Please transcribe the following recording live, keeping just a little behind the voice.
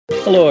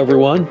Hello,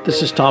 everyone.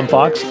 This is Tom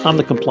Fox. I'm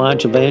the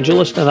Compliance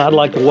Evangelist, and I'd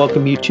like to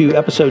welcome you to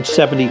episode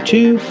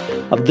 72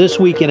 of This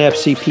Week in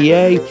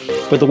FCPA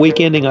for the week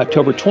ending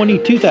October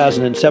 20,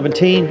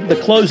 2017, the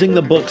Closing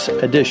the Books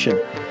edition.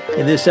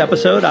 In this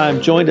episode,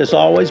 I'm joined as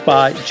always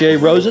by Jay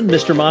Rosen,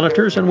 Mr.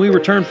 Monitors, and we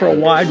return for a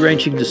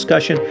wide-ranging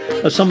discussion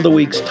of some of the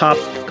week's top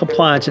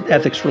compliance and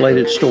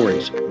ethics-related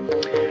stories.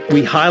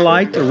 We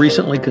highlight the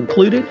recently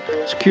concluded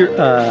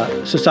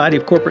Society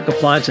of Corporate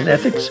Compliance and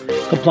Ethics,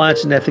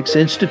 Compliance and Ethics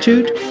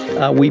Institute.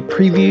 We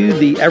preview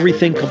the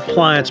Everything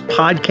Compliance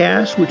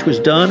podcast, which was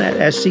done at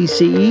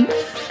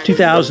SCCE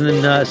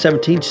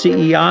 2017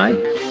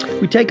 CEI.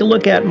 We take a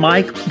look at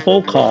Mike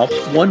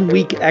Volkoff's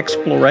one-week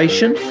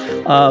exploration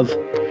of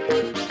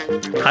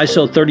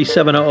ISO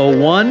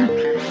 37001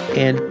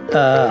 and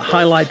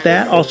highlight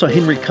that. Also,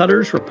 Henry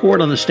Cutter's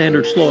report on the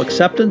standard slow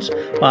acceptance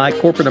by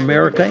corporate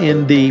America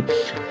in the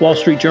Wall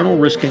Street Journal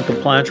Risk and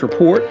Compliance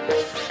Report.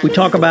 We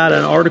talk about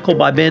an article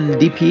by Ben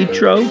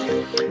DiPietro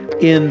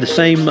in the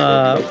same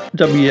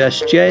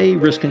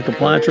WSJ Risk and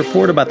Compliance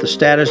Report about the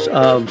status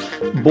of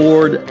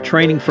board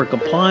training for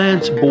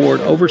compliance,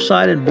 board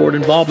oversight, and board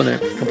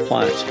involvement in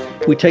compliance.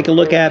 We take a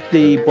look at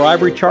the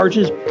bribery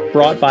charges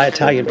brought by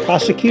Italian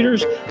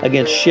prosecutors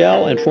against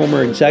Shell and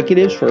former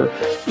executives for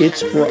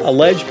its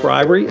alleged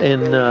bribery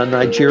in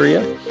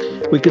Nigeria.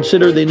 We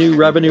consider the new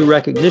revenue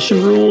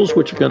recognition rules,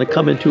 which are going to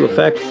come into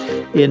effect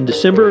in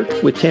December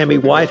with Tammy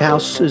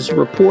Whitehouse's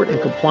report in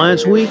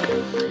Compliance Week.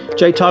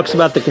 Jay talks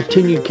about the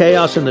continued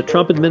chaos in the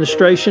Trump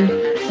administration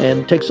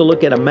and takes a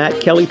look at a Matt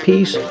Kelly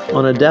piece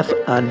on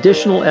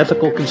additional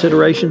ethical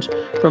considerations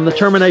from the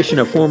termination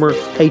of former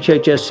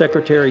HHS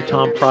Secretary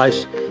Tom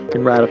Price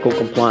in radical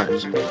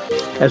compliance.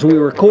 As we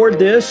record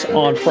this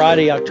on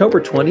Friday,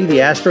 October 20, the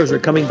Astros are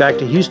coming back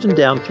to Houston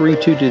down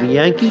 3-2 to the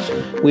Yankees.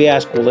 We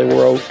ask,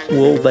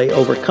 will they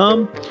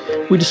overcome?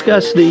 We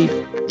discuss the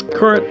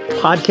current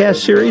podcast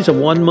series, a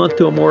 1 month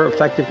to a more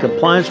effective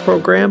compliance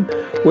program,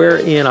 where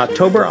in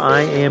October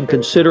I am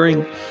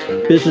considering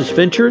business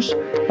ventures.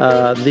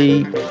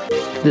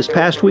 This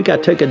past week I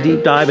took a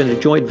deep dive into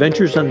joint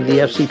ventures under the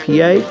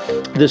FCPA.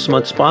 This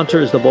month's sponsor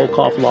is the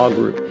Volkoff Law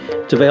Group.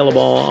 It's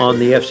available on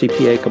the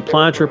FCPA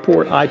Compliance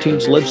Report,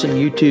 iTunes, Libsyn,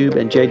 YouTube,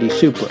 and JD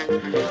Supra.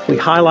 We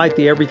highlight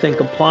the Everything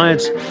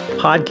Compliance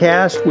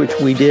podcast, which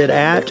we did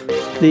at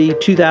the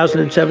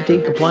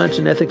 2017 Compliance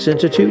and Ethics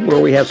Institute,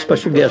 where we have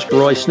special guest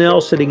Roy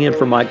Snell sitting in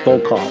for Mike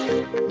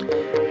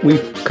Volkoff. We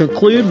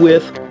conclude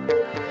with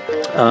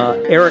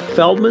Eric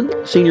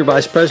Feldman, Senior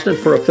Vice President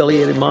for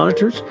Affiliated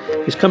Monitors.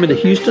 He's coming to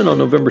Houston on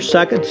November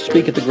 2nd to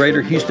speak at the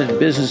Greater Houston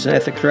Business and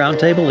Ethics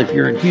Roundtable. If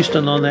you're in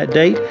Houston on that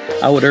date,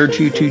 I would urge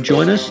you to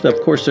join us. Of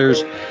course,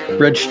 there's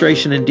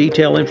registration and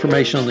detail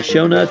information on the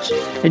show notes.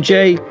 And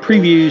Jay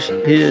previews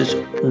his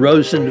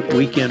Rosen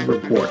Weekend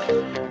Report.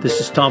 This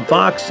is Tom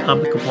Fox. I'm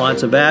the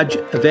Compliance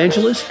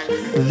Evangelist.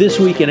 This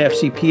Week in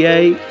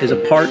FCPA is a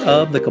part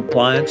of the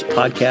Compliance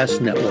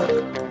Podcast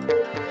Network.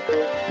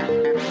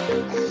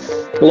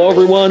 Hello,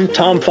 everyone.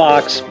 Tom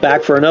Fox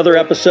back for another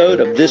episode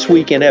of This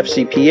Week in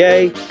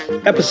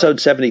FCPA, episode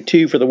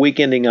 72 for the week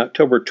ending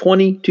October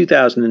 20,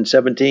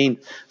 2017,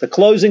 the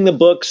Closing the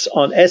Books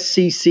on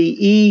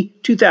SCCE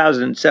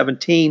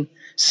 2017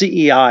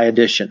 CEI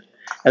edition.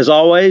 As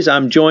always,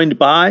 I'm joined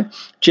by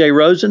Jay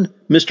Rosen,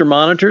 Mr.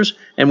 Monitors,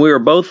 and we are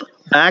both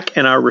back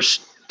in our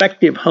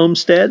respective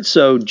homesteads.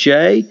 So,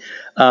 Jay,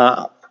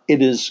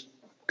 it is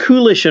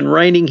coolish and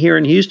raining here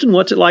in Houston.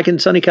 What's it like in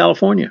sunny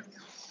California?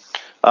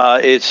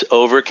 It's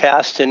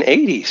overcast and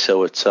 80,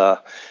 so it's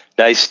a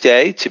nice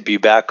day to be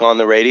back on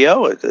the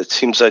radio. It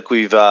seems like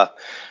we've,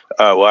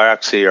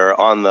 actually are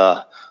on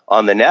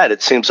the net.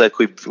 It seems like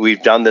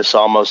we've done this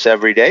almost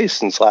every day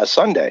since last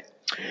Sunday.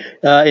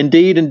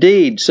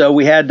 Indeed. So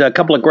we had a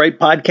couple of great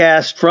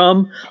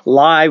podcasts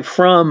live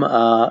from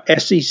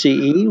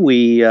SCCE.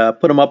 We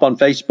put them up on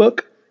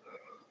Facebook,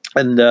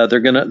 and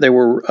they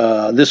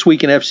were this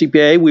week in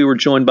FCPA. We were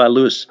joined by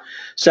Louis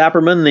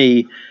Sapperman,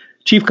 the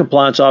Chief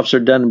Compliance Officer,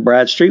 Dun &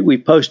 Bradstreet. We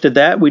posted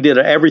that. We did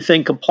an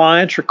Everything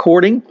Compliance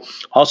recording,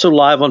 also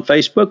live on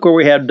Facebook, where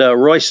we had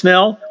Roy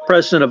Snell,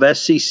 President of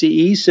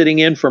SCCE, sitting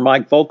in for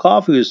Mike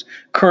Volkoff, who is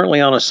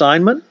currently on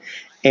assignment.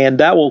 And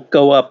that will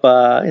go up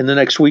in the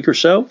next week or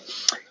so.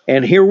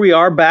 And here we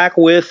are back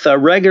with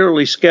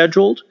regularly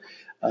scheduled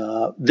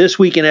This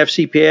Week in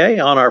FCPA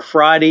on our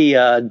Friday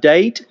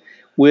date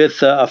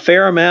with a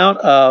fair amount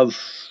of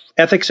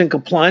ethics and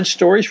compliance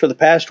stories for the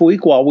past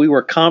week while we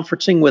were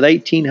conferencing with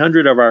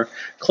 1,800 of our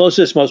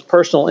closest, most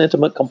personal,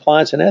 intimate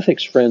compliance and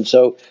ethics friends.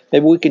 So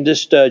maybe we can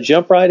just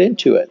jump right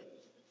into it.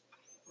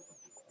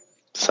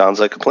 Sounds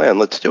like a plan.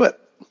 Let's do it.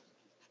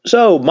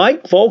 So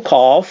Mike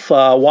Volkoff,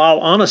 while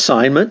on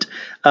assignment,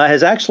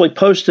 has actually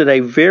posted a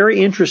very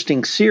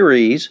interesting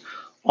series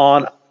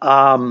on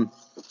ISO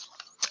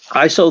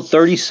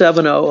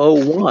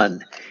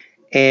 37001.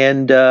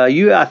 And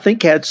you, I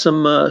think, had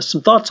some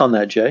thoughts on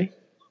that, Jay.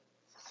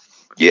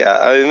 Yeah,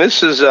 I mean,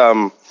 this is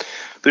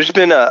There's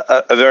been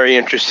a very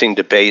interesting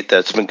debate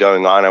that's been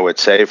going on, I would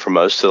say, for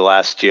most of the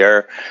last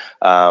year.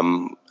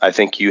 I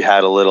think you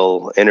had a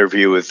little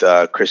interview with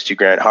Christy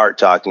Grant Hart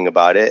talking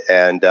about it.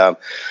 And,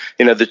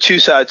 the two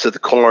sides of the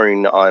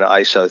coin on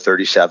ISO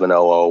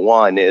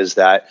 37001 is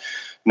that,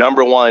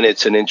 number one,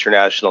 it's an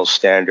international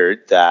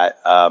standard that,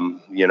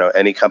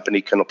 any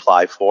company can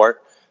apply for.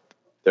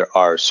 There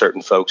are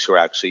certain folks who are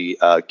actually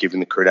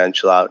giving the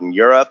credential out in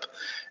Europe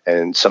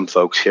and some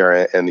folks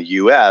here in the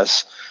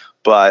U.S.,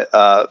 but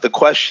the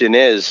question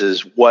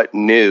is what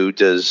new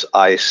does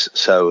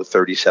ISO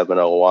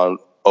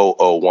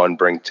 37001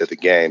 bring to the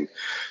game?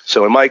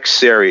 So in Mike's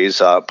series,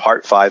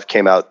 part 5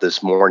 came out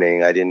this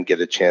morning. I didn't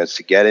get a chance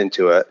to get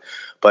into it,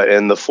 but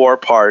in the 4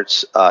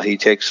 parts, he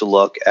takes a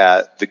look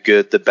at the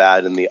good, the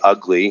bad, and the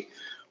ugly.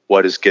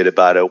 What is good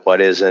about it?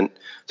 What isn't?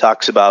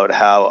 Talks about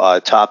how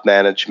top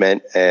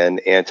management and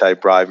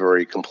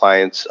anti-bribery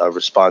compliance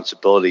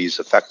responsibilities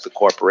affect the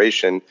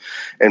corporation.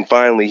 And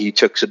finally, he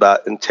takes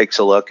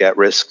a look at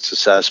risks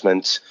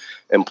assessments,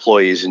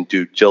 employees, and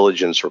due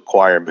diligence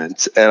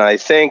requirements. And I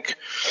think,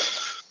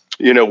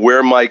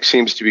 where Mike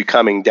seems to be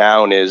coming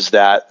down is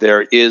that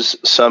there is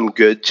some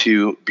good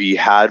to be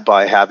had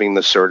by having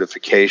the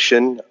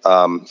certification.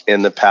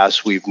 In the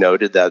past, we've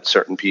noted that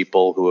certain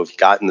people who have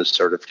gotten the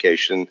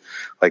certification,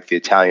 like the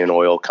Italian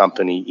oil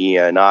company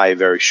Eni,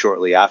 very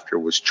shortly after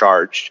was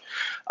charged.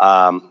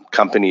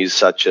 Companies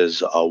such as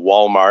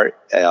Walmart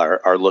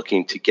are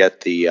looking to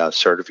get the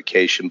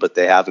certification, but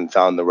they haven't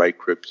found the right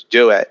group to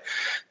do it.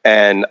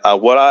 And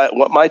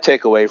what my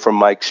takeaway from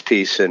Mike's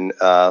piece, and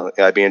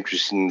I'd be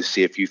interested to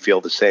see if you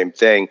feel the same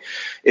thing,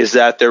 is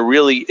that there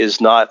really is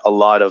not a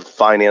lot of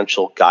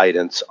financial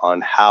guidance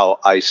on how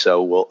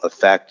ISO will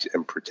affect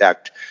and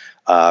protect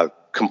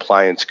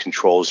compliance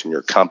controls in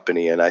your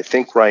company. And I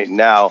think right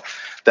now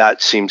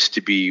that seems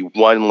to be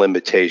one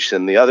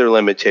limitation. The other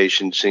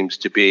limitation seems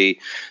to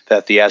be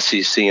that the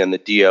SEC and the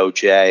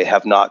DOJ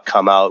have not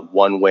come out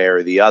one way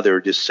or the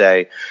other to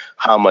say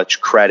how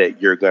much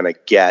credit you're going to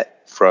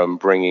get from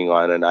bringing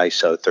on an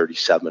ISO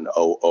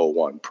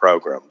 37001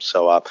 program.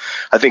 So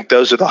I think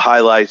those are the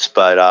highlights,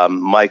 but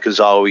Mike, as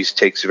always,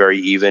 takes a very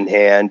even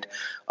hand,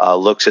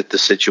 looks at the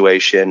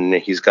situation.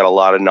 He's got a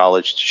lot of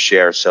knowledge to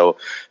share. So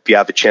if you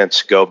have a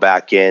chance to go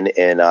back in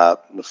and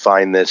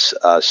find this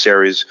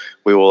series,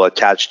 we will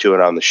attach to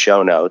it on the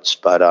show notes.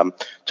 But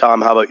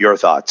Tom, how about your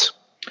thoughts?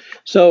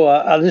 So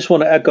I just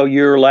want to echo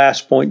your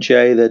last point,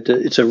 Jay, that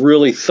it's a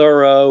really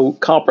thorough,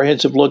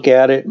 comprehensive look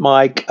at it.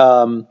 Mike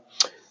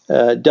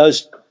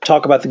does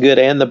talk about the good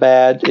and the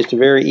bad. It's a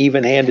very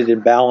even-handed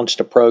and balanced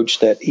approach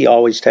that he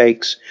always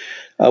takes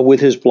with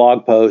his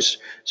blog posts.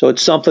 So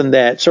it's something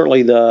that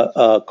certainly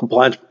the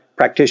compliance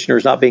practitioner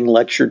is not being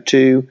lectured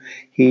to.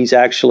 He's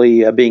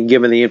actually being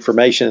given the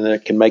information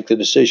that can make the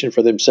decision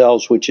for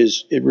themselves, which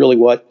is really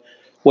what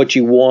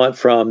you want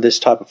from this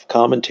type of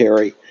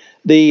commentary.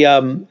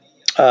 There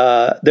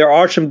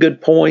are some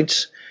good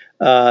points.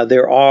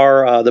 There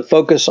are the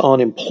focus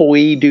on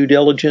employee due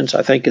diligence,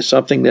 I think, is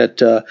something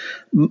that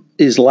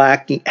is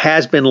lacking,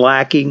 has been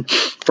lacking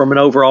from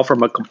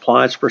a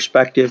compliance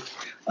perspective.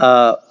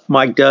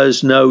 Mike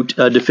does note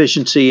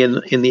deficiency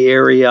in the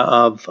area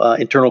of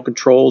internal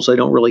controls. They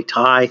don't really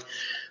tie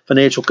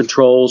financial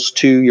controls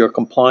to your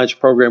compliance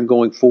program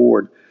going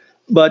forward.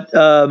 But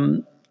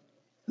the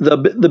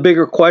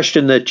bigger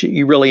question that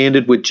you really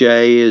ended with,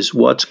 Jay, is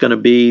what's going to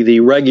be the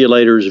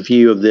regulator's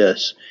view of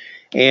this.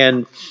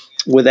 And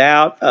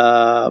without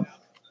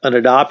an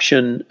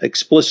adoption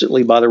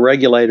explicitly by the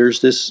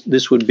regulators, this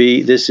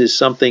is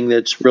something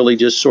that's really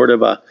just sort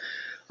of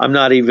I'm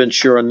not even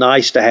sure a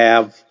nice to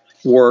have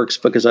works,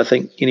 because I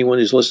think anyone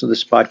who's listened to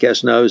this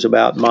podcast knows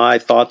about my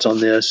thoughts on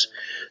this.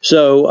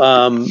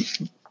 So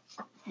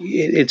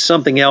it's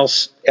something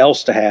else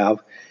to have.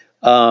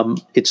 I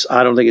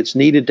don't think it's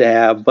needed to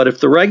have. But if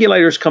the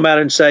regulators come out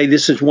and say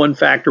this is one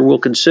factor we'll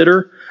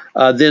consider,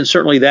 then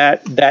certainly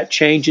that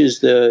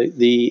changes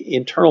the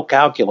internal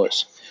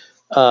calculus.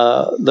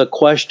 The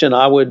question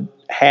I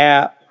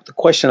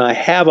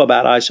have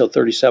about ISO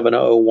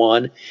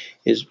 37001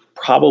 is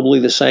probably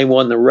the same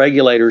one the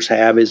regulators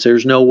have. Is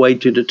there's no way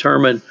to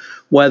determine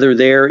whether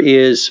they're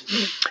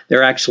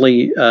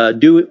actually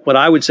doing what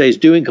I would say is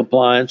doing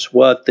compliance,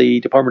 what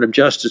the Department of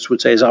Justice would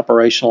say is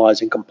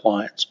operationalizing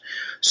compliance.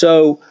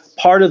 So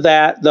part of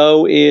that,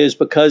 though, is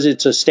because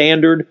it's a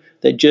standard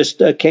that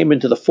just came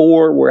into the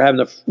fore. We're having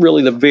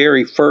the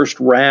very first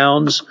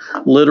rounds,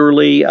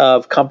 literally,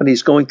 of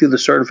companies going through the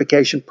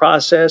certification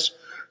process.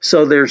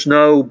 So there's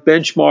no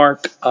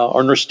benchmark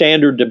or no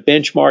standard to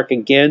benchmark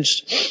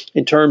against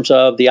in terms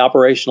of the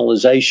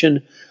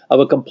operationalization of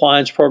a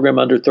compliance program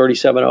under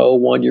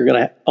 37001. You're going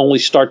to only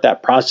start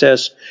that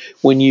process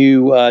when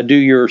you do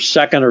your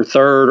second or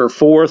third or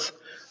fourth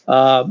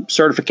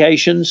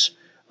certifications.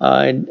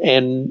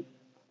 And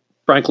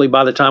frankly,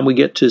 by the time we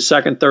get to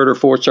second, third, or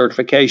fourth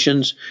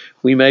certifications,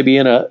 we may be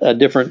in a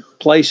different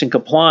place in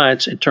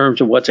compliance in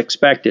terms of what's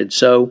expected.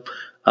 So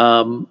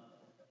I don't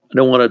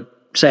want to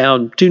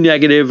sound too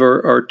negative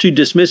or too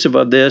dismissive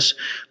of this,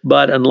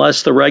 but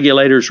unless the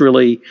regulators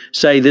really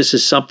say this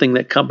is something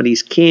that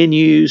companies can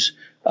use,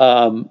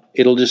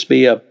 it'll just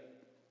be a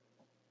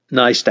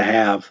nice to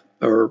have,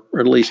 or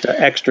at least an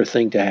extra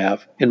thing to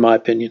have, in my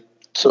opinion.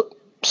 So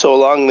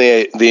along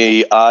in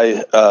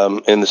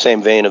the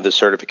same vein of the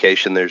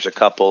certification, there's a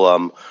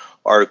couple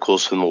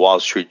articles from the Wall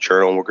Street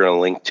Journal we're going to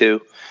link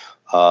to.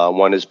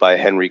 One is by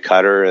Henry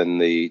Cutter,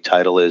 and the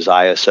title is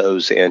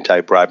ISO's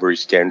Anti-Bribery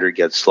Standard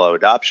Gets Slow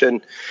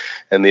Adoption.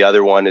 And the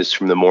other one is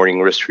from the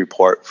Morning Risk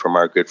Report from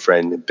our good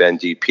friend Ben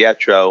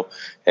DiPietro,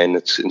 and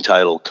it's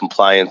entitled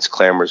Compliance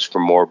Clamors for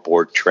More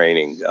Board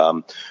Training.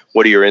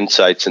 What are your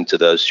insights into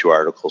those two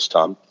articles,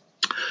 Tom?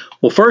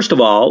 Well, first of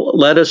all,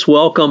 let us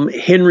welcome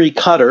Henry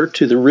Cutter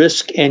to the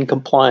Risk and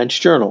Compliance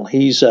Journal.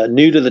 He's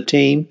new to the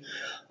team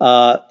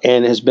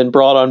and has been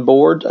brought on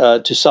board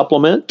to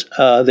supplement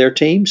their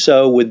team.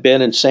 So with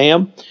Ben and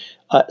Sam,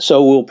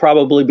 so we'll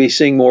probably be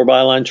seeing more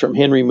bylines from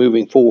Henry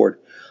moving forward.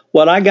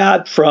 What I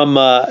got from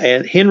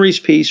and Henry's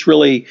piece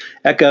really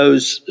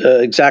echoes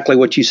exactly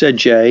what you said,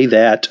 Jay,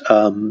 that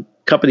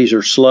companies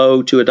are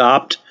slow to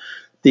adopt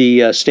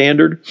the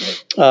standard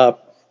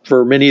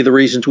for many of the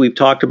reasons we've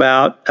talked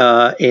about,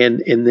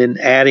 and then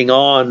adding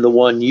on the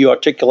one you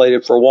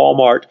articulated for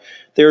Walmart,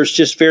 there's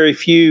just very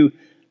few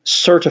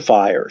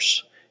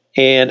certifiers.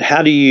 And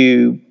how do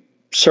you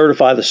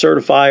certify the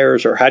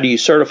certifiers, or how do you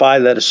certify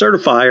that a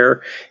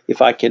certifier,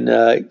 if I can,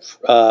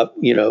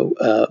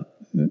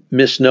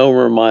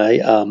 misnomer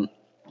my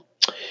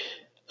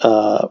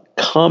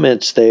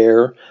comments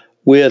there,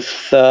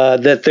 with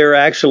that they're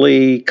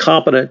actually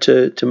competent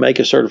to make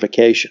a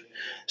certification.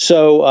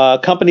 So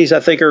companies, I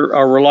think,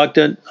 are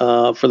reluctant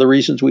for the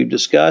reasons we've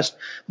discussed.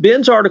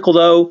 Ben's article,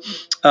 though,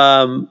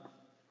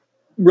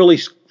 really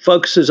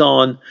focuses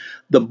on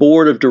the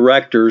board of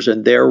directors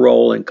and their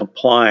role in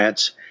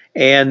compliance.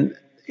 And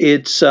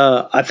it's,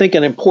 I think,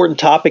 an important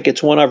topic.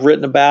 It's one I've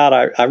written about.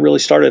 I really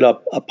started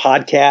a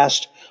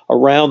podcast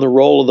around the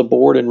role of the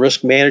board in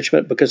risk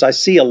management because I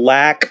see a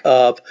lack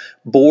of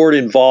board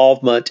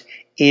involvement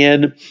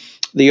in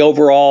the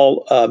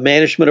overall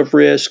management of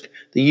risk,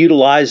 the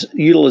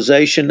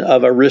utilization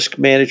of a risk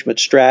management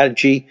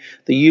strategy,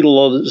 the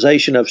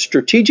utilization of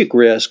strategic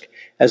risk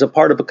as a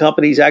part of a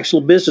company's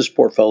actual business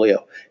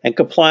portfolio. And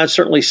compliance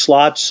certainly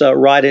slots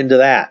right into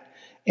that.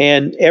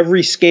 And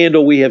every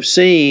scandal we have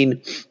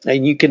seen,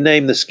 and you can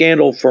name the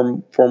scandal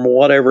from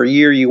whatever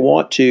year you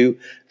want to,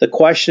 the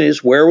question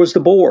is, where was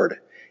the board?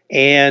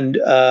 And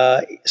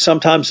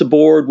sometimes the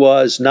board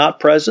was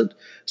not present.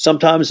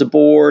 Sometimes the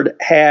board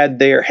had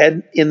their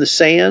head in the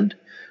sand.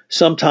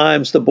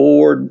 Sometimes the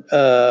board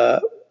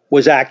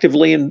was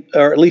actively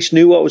or at least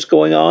knew what was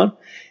going on.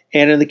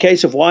 And in the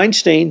case of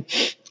Weinstein,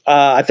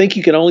 I think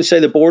you can only say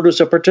the board was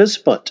a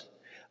participant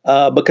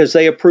because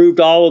they approved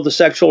all of the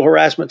sexual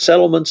harassment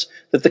settlements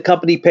that the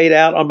company paid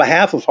out on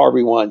behalf of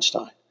Harvey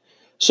Weinstein.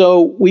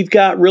 So we've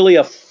got really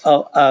a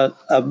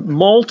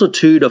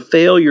multitude of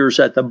failures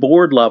at the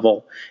board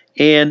level,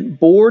 and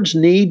boards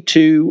need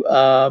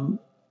to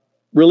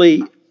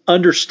really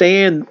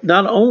understand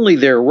not only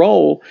their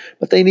role,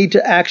 but they need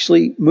to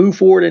actually move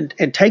forward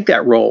and take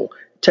that role,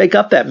 take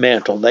up that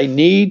mantle. They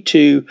need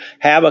to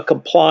have a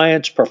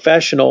compliance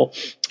professional,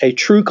 a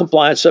true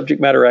compliance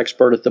subject matter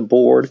expert at the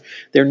board.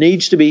 There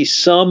needs to be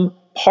some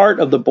part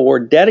of the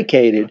board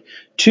dedicated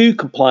to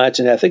compliance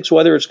and ethics,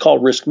 whether it's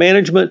called risk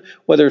management,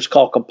 whether it's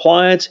called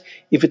compliance.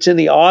 If it's in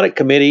the audit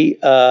committee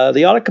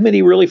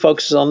really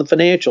focuses on the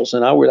financials,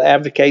 and I would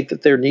advocate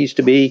that there needs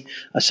to be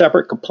a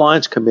separate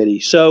compliance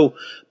committee. So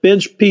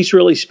Ben's piece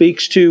really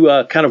speaks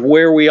to kind of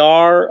where we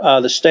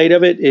are, the state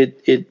of it.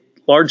 It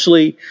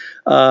largely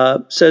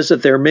says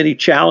that there are many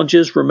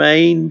challenges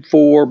remain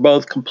for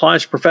both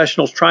compliance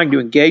professionals trying to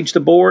engage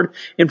the board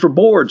and for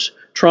boards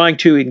trying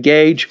to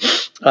engage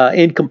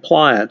in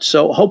compliance.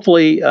 So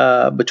hopefully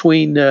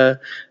between the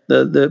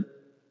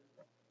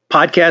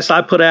podcast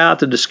I put out,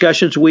 the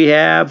discussions we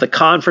have, the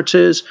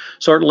conferences,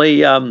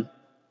 certainly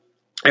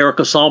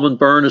Erica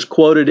Salmon-Byrne is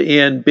quoted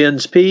in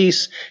Ben's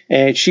piece,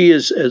 and she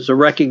is a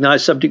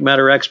recognized subject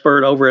matter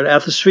expert over at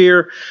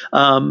Ethisphere,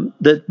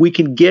 that we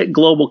can get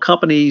global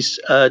companies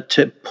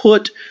to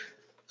put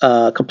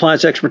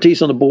compliance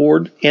expertise on the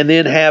board and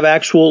then have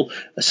actual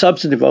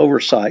substantive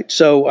oversight.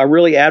 So I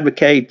really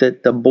advocate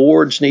that the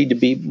boards need to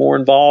be more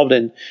involved.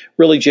 And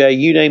really, Jay,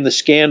 you named the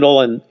scandal,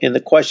 and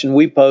the question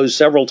we posed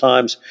several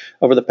times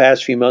over the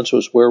past few months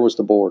was, where was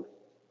the board?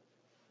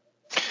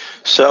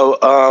 So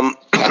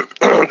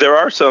there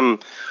are some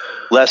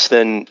less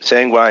than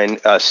sanguine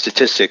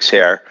statistics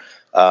here.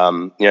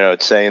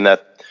 It's saying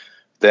that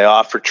they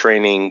offer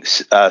training.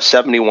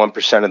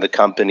 71% of the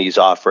companies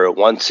offer it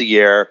once a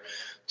year,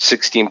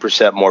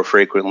 16% more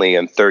frequently,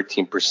 and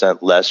 13%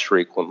 less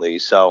frequently.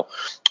 So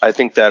I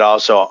think that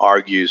also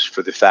argues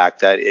for the fact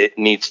that it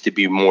needs to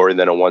be more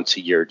than a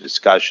once-a-year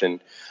discussion.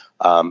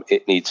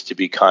 It needs to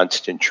be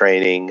constant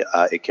training.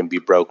 It can be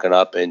broken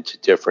up into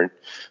different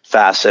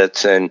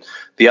facets. And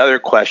the other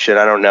question,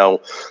 I don't know,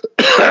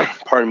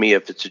 pardon me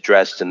if it's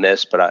addressed in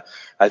this, but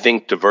I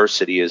think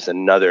diversity is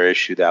another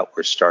issue that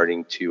we're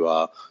starting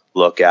to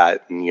look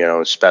at, and,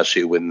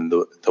 especially with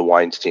the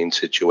Weinstein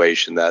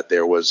situation, that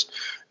there was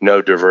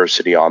no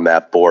diversity on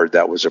that board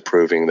that was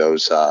approving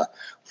those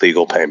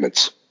legal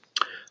payments.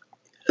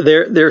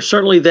 There's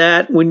certainly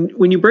that.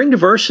 When you bring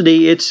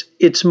diversity,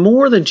 it's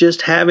more than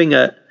just having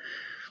a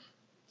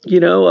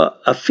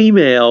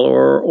female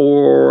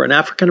or an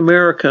African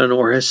American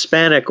or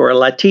Hispanic or a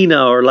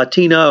Latina or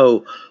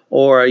Latino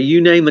or you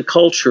name the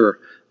culture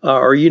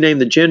or you name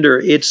the gender.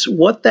 It's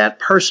what that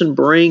person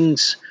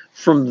brings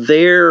from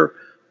their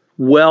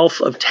wealth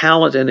of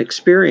talent and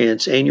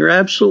experience. And you're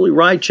absolutely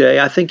right, Jay.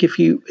 I think if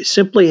you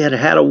simply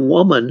had a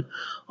woman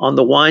on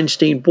the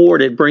Weinstein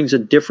board, it brings a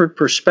different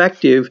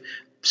perspective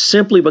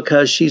simply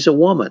because she's a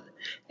woman.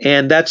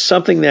 And that's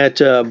something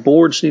that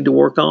boards need to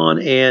work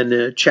on,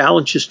 and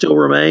challenges still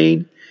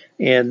remain.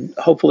 And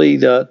hopefully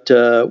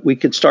that we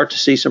could start to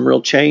see some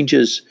real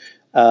changes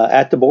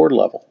at the board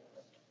level.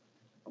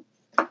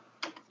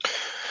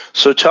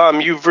 So,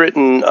 Tom, you've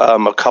written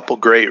a couple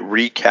great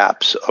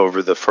recaps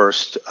over the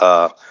first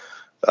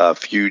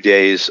few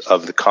days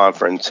of the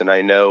conference, and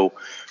I know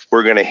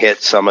we're going to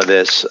hit some of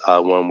this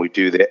when we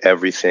do the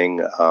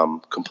Everything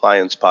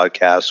Compliance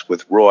podcast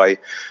with Roy.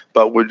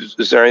 But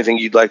is there anything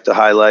you'd like to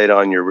highlight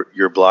on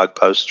your blog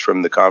posts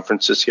from the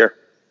conference this year?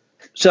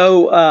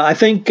 So I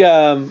think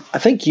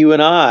you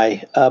and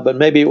I, but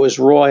maybe it was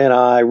Roy and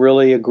I,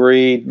 really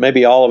agreed.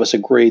 Maybe all of us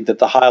agreed that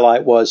the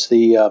highlight was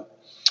the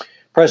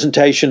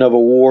presentation of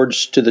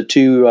awards to the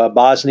two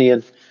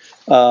Bosnian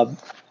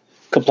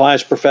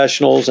compliance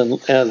professionals and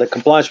the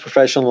compliance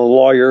professional and the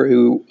lawyer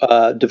who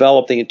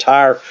developed the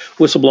entire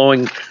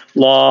whistleblowing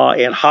law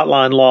and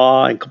hotline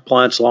law and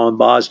compliance law in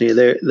Bosnia.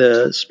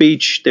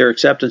 Their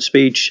acceptance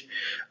speech,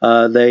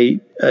 they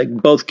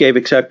both gave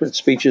acceptance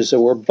speeches that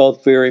were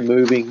both very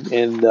moving,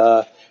 and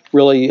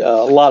really a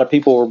lot of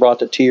people were brought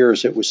to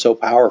tears. It was so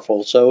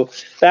powerful. So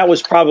that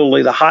was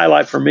probably the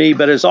highlight for me.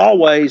 But as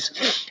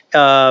always,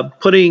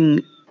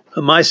 putting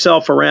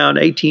myself around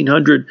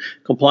 1,800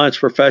 compliance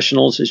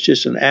professionals is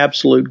just an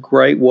absolute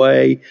great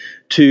way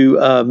to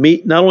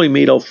not only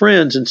meet old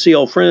friends and see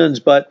old friends,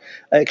 but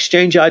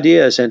exchange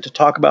ideas and to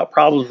talk about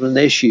problems and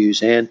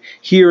issues and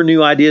hear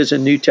new ideas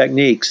and new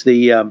techniques.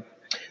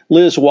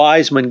 Liz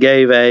Wiseman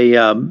gave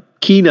a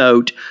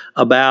keynote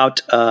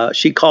about,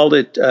 she called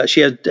it,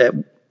 she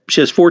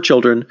has 4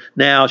 children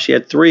now. She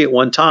had 3 at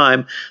one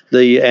time,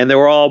 and they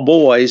were all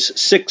boys,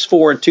 6,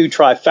 4, and 2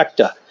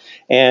 trifecta.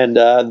 And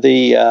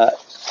the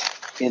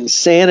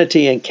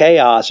insanity and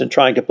chaos in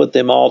trying to put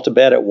them all to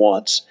bed at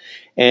once.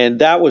 And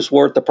that was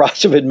worth the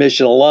price of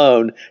admission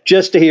alone,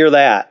 just to hear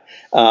that.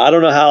 I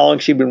don't know how long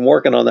she'd been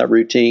working on that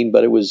routine,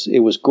 but it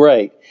was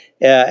great.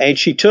 And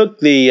she took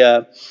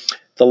the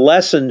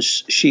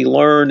lessons she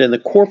learned in the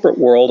corporate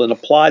world and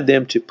applied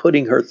them to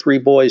putting her 3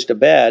 boys to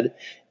bed,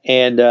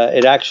 and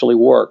it actually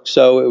worked.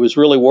 So it was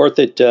really worth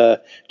it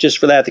just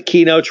for that. The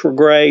keynotes were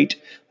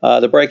great.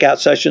 The breakout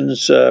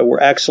sessions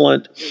were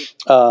excellent.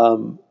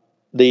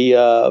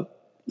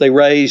 They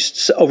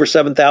raised over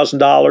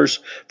 $7,000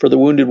 for the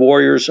Wounded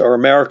Warriors, or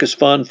America's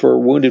Fund for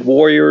Wounded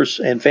Warriors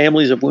and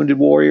families of wounded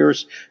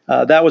warriors.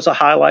 That was a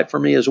highlight for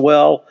me as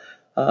well.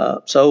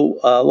 So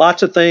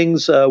lots of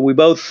things. We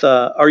both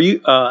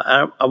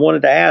I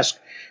wanted to ask,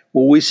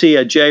 will we see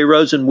a Jay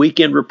Rosen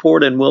weekend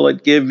report, and will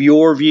it give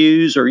your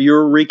views or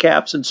your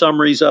recaps and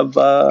summaries of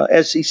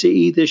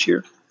SCCE this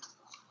year?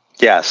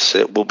 Yes,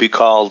 it will be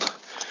called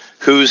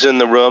Who's in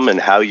the Room and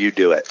How You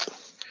Do It.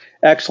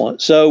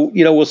 Excellent. So,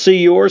 we'll see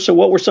yours. So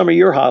what were some of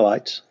your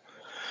highlights?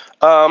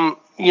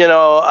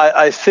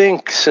 I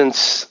think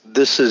since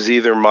this is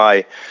either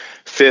my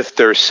 5th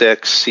or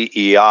 6th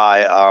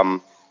CEI,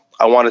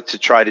 I wanted to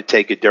try to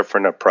take a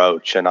different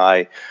approach. And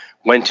I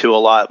went to a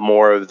lot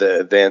more of the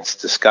advanced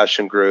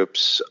discussion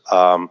groups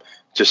to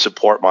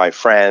support my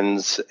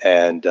friends,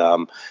 and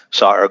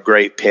saw a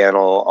great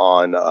panel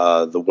on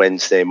the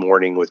Wednesday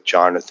morning with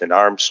Jonathan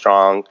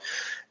Armstrong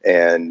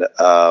and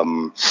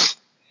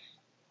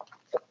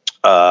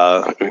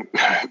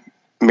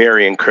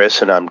Mary and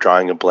Chris, and I'm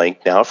drawing a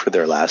blank now for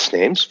their last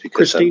names.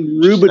 Because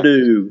Christine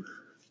Rubidou.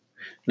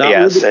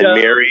 Yes, Rubidou,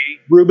 and Mary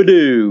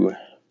Rubidou.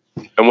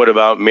 And what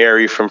about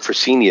Mary from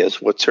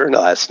Fresenius? What's her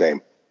last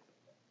name?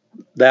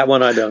 That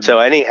one I don't know. So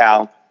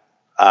anyhow,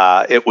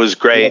 it was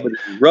great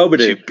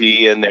to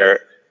be in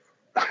there.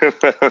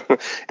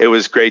 It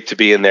was great to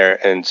be in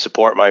there and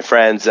support my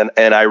friends.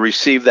 And I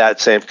received that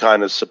same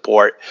kind of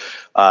support.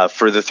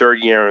 For the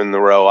 3rd year in a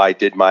row, I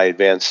did my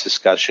advanced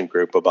discussion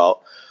group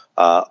about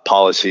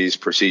policies,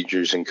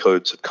 procedures, and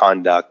codes of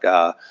conduct.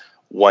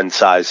 One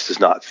size does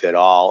not fit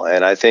all.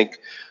 And I think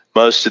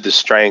most of the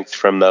strength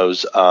from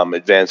those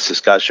advanced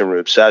discussion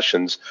group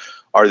sessions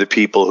are the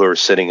people who are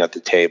sitting at the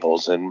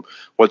tables. And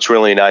what's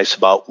really nice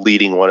about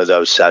leading one of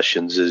those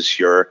sessions is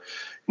you're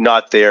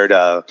not there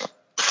to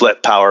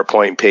flip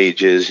PowerPoint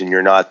pages, and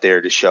you're not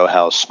there to show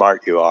how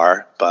smart you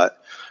are, but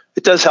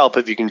it does help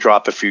if you can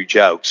drop a few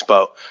jokes.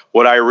 But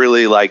what I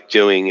really like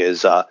doing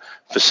is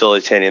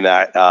facilitating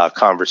that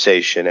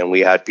conversation. And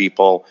we had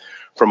people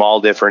from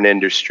all different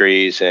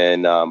industries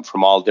and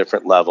from all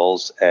different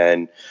levels.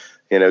 And,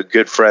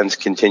 good friends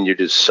continue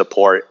to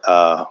support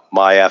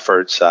my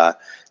efforts. Nat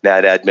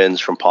Edmonds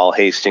from Paul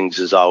Hastings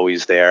is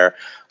always there.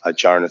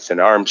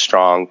 Jonathan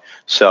Armstrong.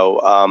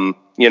 So,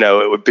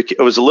 it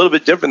was a little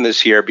bit different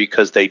this year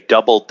because they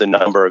doubled the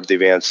number of the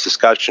advanced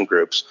discussion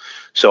groups.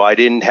 So I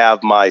didn't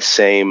have my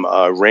same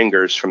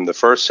ringers from the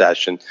first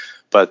session,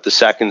 but the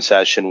second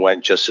session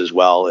went just as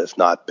well, if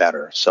not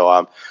better.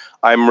 So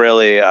I'm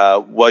really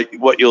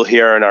what you'll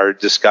hear in our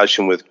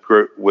discussion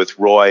with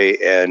Roy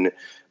and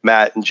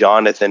Matt and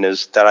Jonathan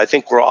is that I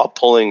think we're all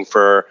pulling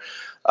for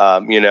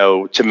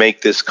to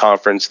make this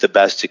conference the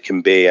best it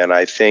can be, and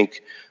I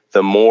think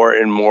the more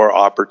and more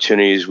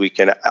opportunities we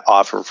can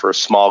offer for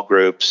small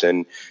groups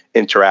and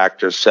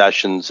interactive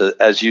sessions,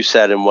 as you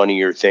said in one of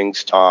your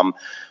things, Tom,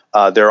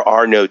 there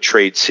are no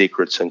trade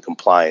secrets in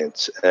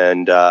compliance.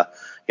 And,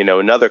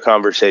 another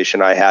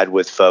conversation I had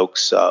with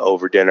folks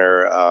over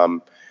dinner,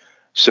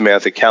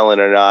 Samantha Kellen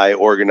and I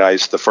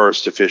organized the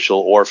first official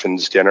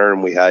orphans dinner,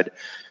 and we had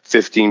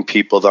 15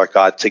 people that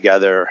got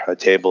together, a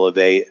table of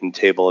 8 and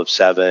table of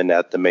 7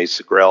 at the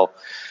Mesa Grill.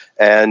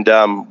 And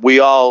we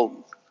all,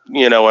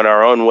 in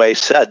our own way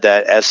said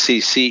that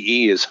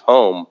SCCE is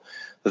home.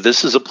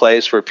 This is a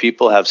place where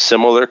people have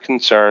similar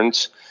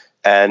concerns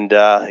and,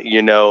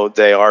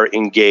 they are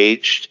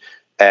engaged.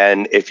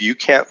 And if you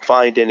can't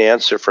find an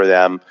answer for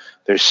them,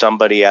 there's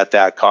somebody at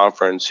that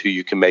conference who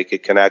you can make a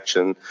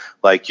connection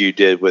like you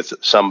did with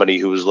somebody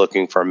who was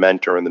looking for a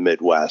mentor in the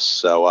Midwest.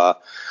 So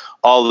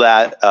all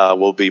that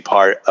will be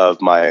part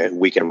of my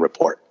weekend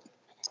report.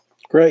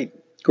 Great.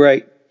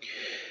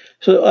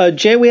 So,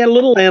 Jay, we had a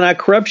little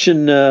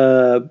anti-corruption,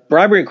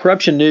 bribery and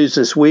corruption news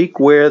this week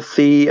with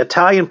the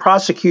Italian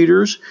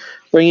prosecutors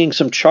bringing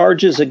some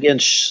charges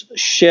against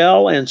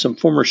Shell and some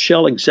former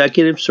Shell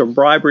executives for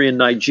bribery in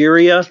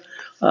Nigeria.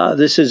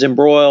 This has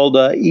embroiled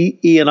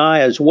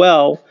E&I as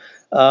well,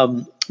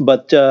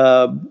 but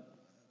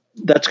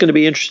that's going to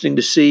be interesting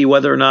to see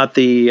whether or not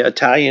the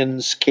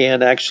Italians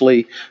can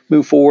actually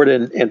move forward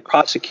and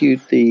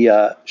prosecute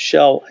the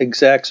Shell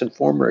execs and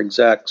former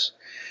execs.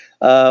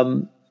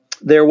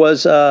 There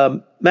was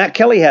Matt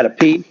Kelly had a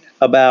piece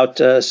about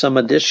some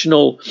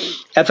additional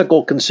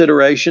ethical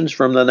considerations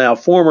from the now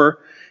former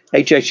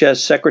HHS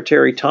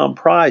Secretary Tom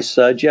Price.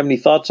 Do you have any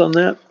thoughts on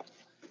that?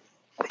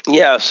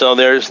 Yeah, so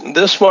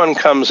this one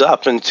comes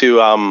up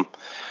into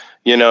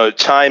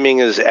timing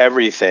is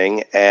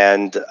everything,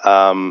 and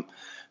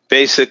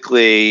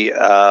basically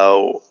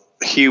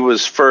he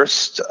was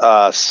first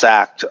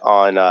sacked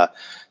on.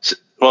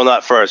 Well,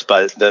 not first,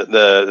 but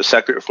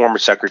the former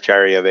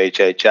secretary of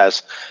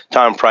HHS,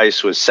 Tom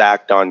Price, was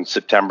sacked on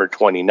September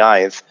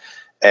 29th.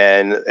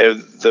 And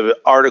the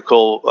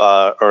article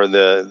or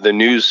the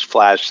news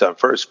flash that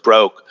first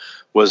broke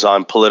was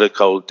on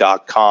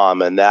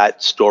Politico.com, and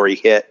that story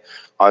hit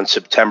on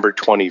September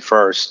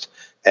 21st.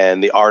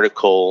 And the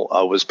article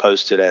was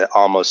posted at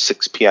almost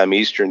 6 p.m.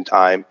 Eastern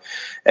time.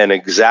 And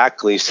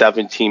exactly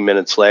 17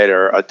 minutes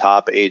later, a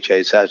top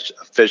HHS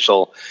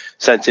official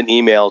sent an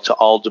email to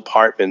all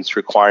departments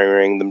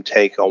requiring them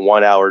take a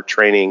 1-hour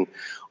training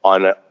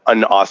on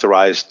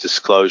unauthorized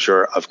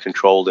disclosure of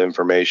controlled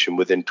information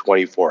within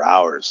 24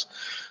 hours.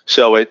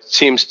 So it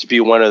seems to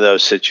be one of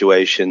those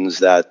situations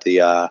that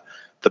the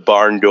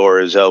barn door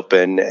is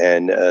open,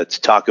 and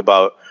to talk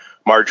about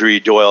Marjorie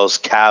Doyle's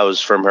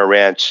cows from her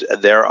ranch,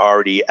 they're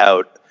already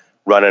out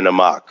running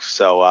amok.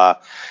 So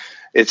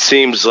it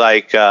seems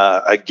like,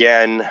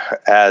 again,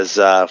 as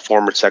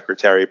former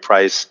Secretary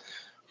Price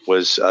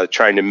was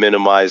trying to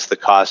minimize the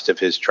cost of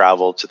his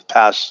travel to the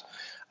past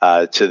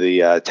to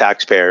the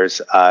taxpayers,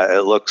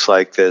 it looks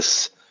like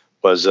this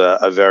was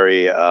a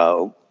very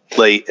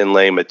late and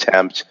lame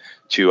attempt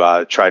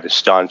to try to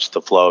staunch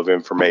the flow of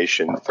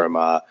information from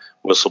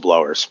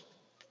whistleblowers.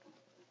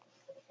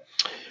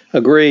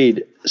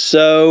 Agreed.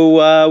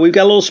 So we've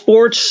got a little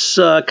sports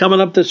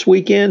coming up this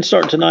weekend,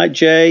 starting tonight,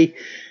 Jay.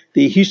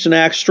 The Houston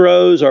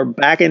Astros are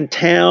back in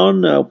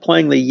town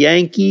playing the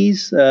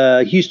Yankees.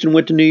 Houston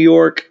went to New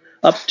York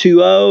up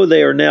 2-0.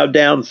 They are now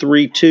down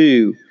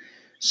 3-2.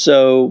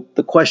 So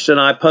the question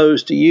I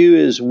pose to you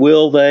is,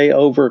 will they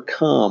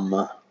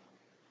overcome?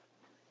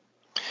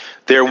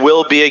 There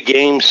will be a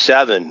Game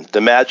 7.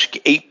 The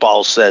Magic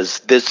 8-Ball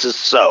says this is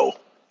so.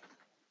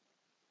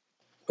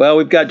 Well,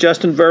 we've got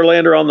Justin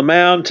Verlander on the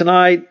mound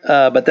tonight,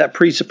 but that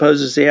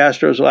presupposes the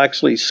Astros will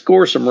actually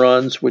score some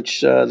runs,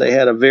 which they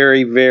had a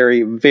very,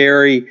 very,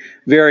 very,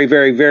 very,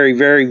 very, very,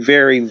 very,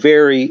 very,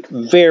 very,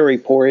 very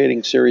poor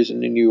hitting series in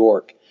New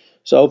York.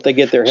 So I hope they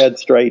get their head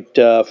straight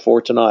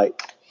for tonight.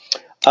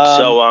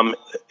 So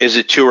is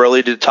it too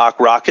early to talk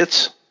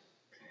Rockets?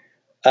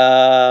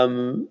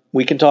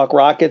 We can talk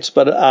Rockets,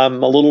 but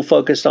I'm a little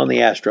focused on the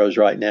Astros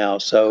right now.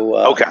 So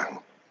okay,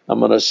 I'm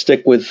going to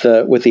stick with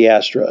the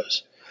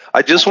Astros.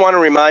 I just want to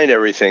remind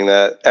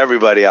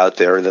everybody out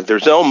there that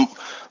there's no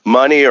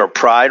money or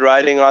pride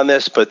riding on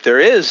this, but there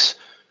is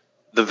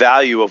the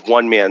value of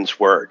one man's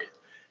word.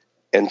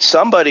 And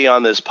somebody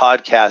on this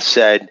podcast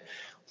said,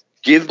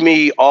 give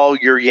me all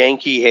your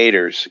Yankee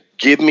haters.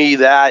 Give me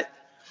that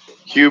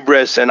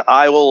hubris, and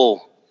I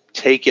will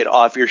take it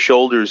off your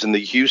shoulders, and the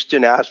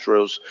Houston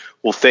Astros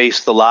will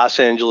face the Los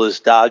Angeles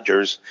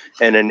Dodgers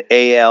in an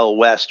AL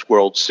West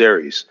World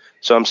Series.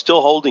 So I'm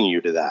still holding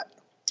you to that.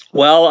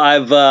 Well,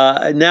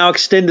 I've now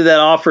extended that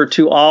offer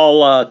to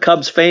all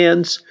Cubs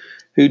fans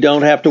who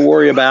don't have to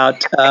worry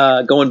about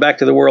going back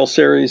to the World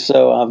Series.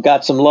 So I've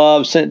got some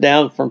love sent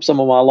down from some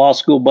of my law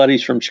school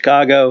buddies from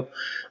Chicago.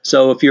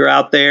 So if you're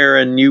out there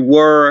and you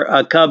were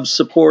a Cubs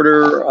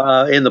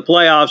supporter in the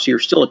playoffs, you're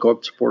still a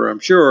Cubs supporter, I'm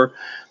sure.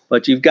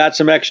 But you've got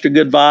some extra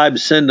good vibes,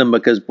 send them,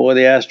 because, boy,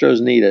 the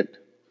Astros need it.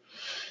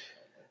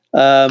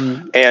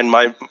 And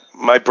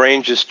my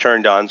brain just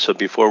turned on, so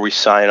before we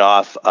sign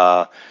off,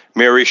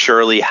 Mary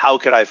Shirley, how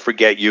could I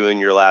forget you and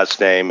your last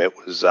name? It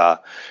was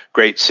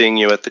great seeing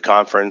you at the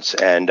conference,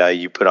 and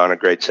you put on a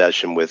great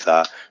session with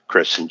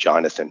Chris and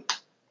Jonathan.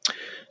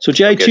 So,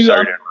 Jay,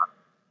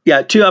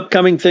 two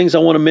upcoming things I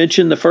want to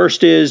mention. The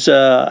first is,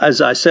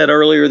 as I said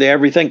earlier, the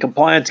Everything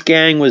Compliance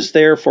Gang was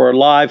there for a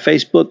live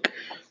Facebook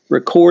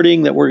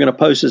recording that we're going to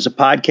post as a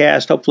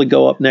podcast, hopefully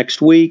go up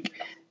next week.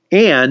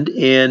 And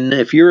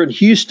if you're in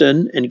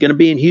Houston and you're going to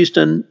be in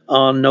Houston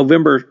on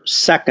November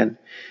 2nd,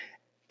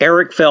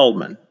 Eric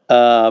Feldman,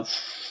 AMI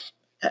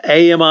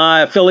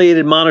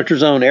Affiliated Monitor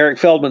Zone, Eric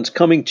Feldman's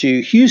coming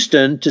to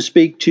Houston to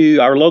speak to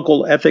our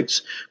local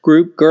ethics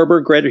group,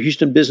 Gerber, Greater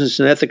Houston Business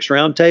and Ethics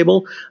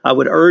Roundtable. I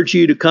would urge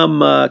you to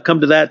come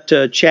to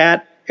that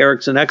chat.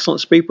 Eric's an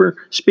excellent speaker.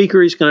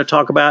 He's going to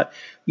talk about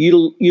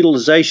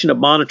utilization of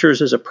monitors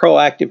as a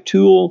proactive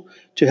tool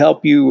to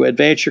help you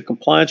advance your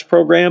compliance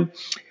program.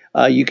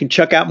 You can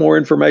check out more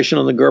information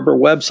on the Gerber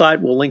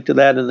website. We'll link to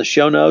that in the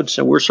show notes.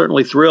 And we're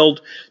certainly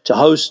thrilled to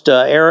host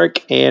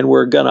Eric, and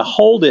we're going to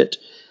hold it,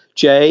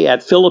 Jay,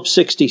 at Phillips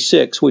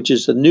 66, which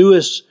is the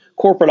newest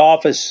corporate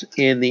office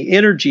in the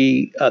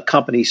energy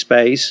company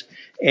space.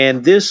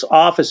 And this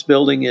office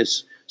building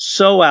is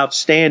so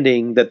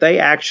outstanding that they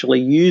actually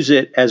use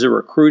it as a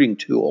recruiting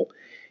tool.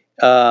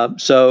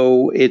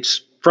 So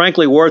it's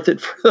frankly worth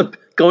it for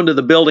going to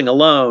the building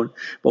alone.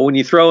 But when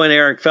you throw in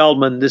Eric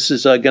Feldman, this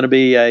is going to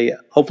be a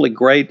hopefully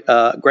great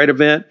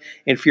event.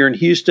 And if you're in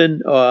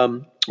Houston,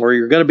 or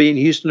you're going to be in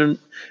Houston,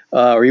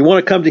 or you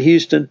want to come to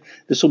Houston,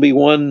 this will be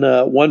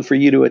one for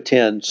you to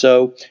attend.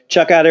 So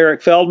check out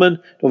Eric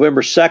Feldman,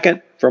 November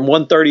 2nd from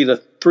 1:30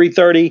 to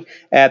 3:30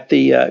 at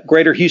the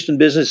Greater Houston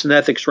Business and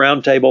Ethics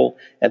Roundtable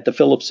at the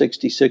Phillips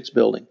 66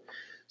 building.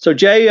 So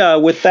Jay,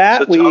 with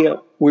that,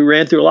 we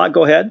ran through a lot.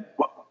 Go ahead.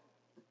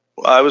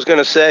 I was going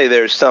to say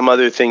there's some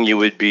other thing you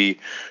would be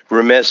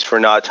remiss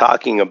for not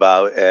talking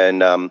about,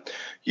 and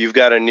you've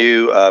got a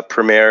new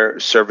premier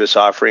service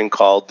offering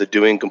called the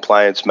Doing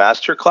Compliance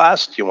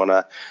Masterclass. Do you want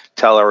to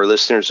tell our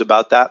listeners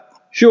about that?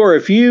 Sure.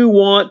 If you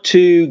want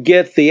to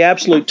get the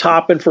absolute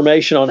top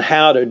information on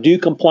how to do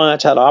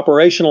compliance, how to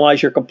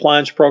operationalize your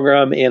compliance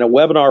program in a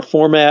webinar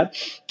format,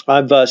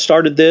 I've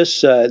started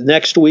this.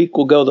 Next week,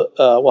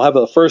 we'll have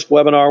the first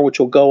webinar, which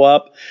will go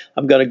up.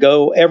 I'm going to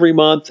go every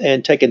month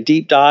and take a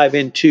deep dive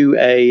into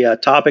a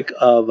topic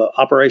of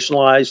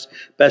operationalized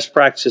best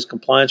practices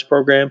compliance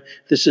program.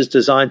 This is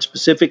designed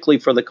specifically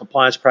for the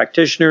compliance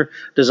practitioner,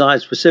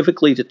 designed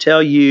specifically to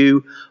tell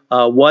you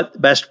what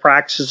best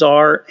practices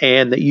are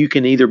and that you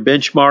can either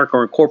benchmark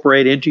or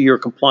incorporate into your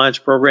compliance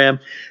program.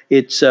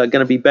 It's going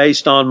to be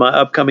based on my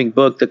upcoming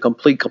book, The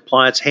Complete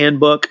Compliance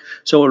Handbook.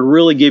 So it'll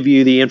really give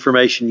you the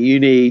information you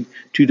need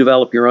to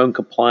develop your own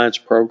compliance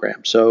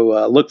program.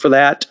 So look for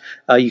that.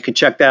 You can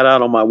check that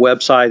out on my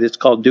website. It's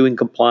called Doing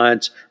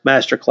Compliance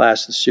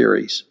Masterclass, the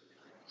series.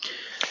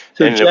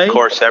 So, and Jay, of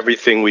course,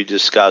 everything we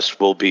discussed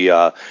will be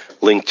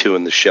linked to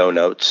in the show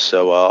notes.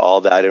 So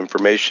all that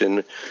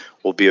information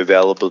will be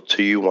available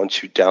to you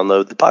once you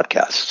download the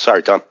podcast.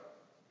 Sorry, Tom.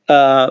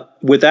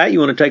 With that, you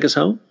want to take us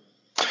home?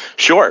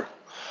 Sure.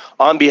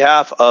 On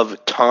behalf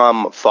of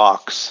Tom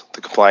Fox,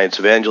 the compliance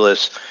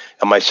evangelist,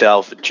 and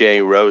myself,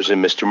 Jay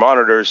Rosen, Mr.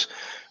 Monitors,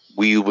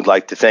 we would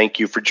like to thank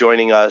you for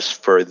joining us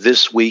for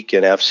This Week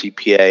in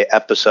FCPA,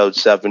 episode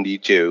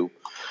 72,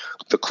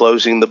 the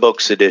Closing the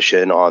Books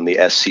edition on the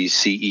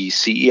SCCE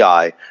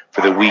CEI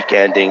for the week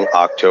ending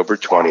October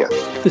 20th.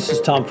 This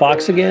is Tom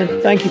Fox again.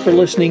 Thank you for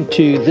listening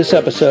to this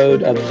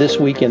episode of This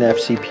Week in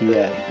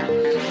FCPA.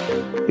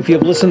 If you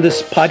have listened to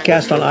this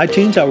podcast on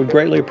iTunes, I would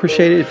greatly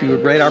appreciate it if you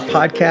would rate our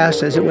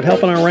podcast, as it would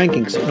help in our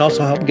rankings and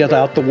also help get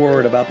out the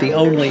word about the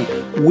only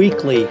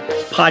weekly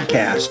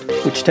podcast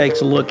which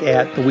takes a look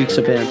at the week's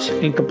events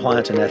in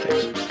compliance and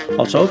ethics.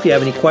 Also, if you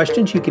have any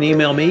questions, you can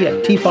email me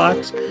at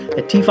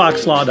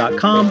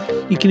tfox@tfoxlaw.com.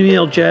 You can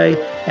email Jay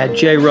at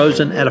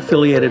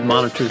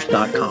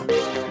jrosen@affiliatedmonitors.com.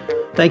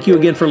 Thank you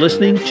again for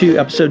listening to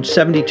episode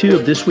 72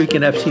 of This Week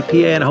in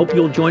FCPA, and I hope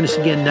you'll join us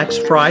again next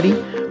Friday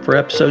for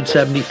episode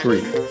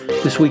 73.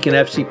 This Week in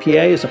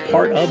FCPA is a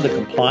part of the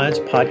Compliance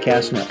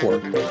Podcast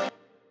Network.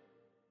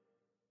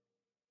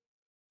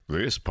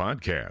 This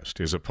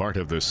podcast is a part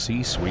of the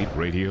C-Suite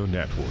Radio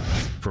Network.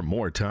 For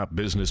more top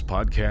business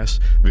podcasts,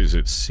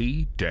 visit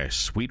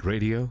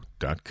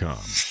c-suiteradio.com.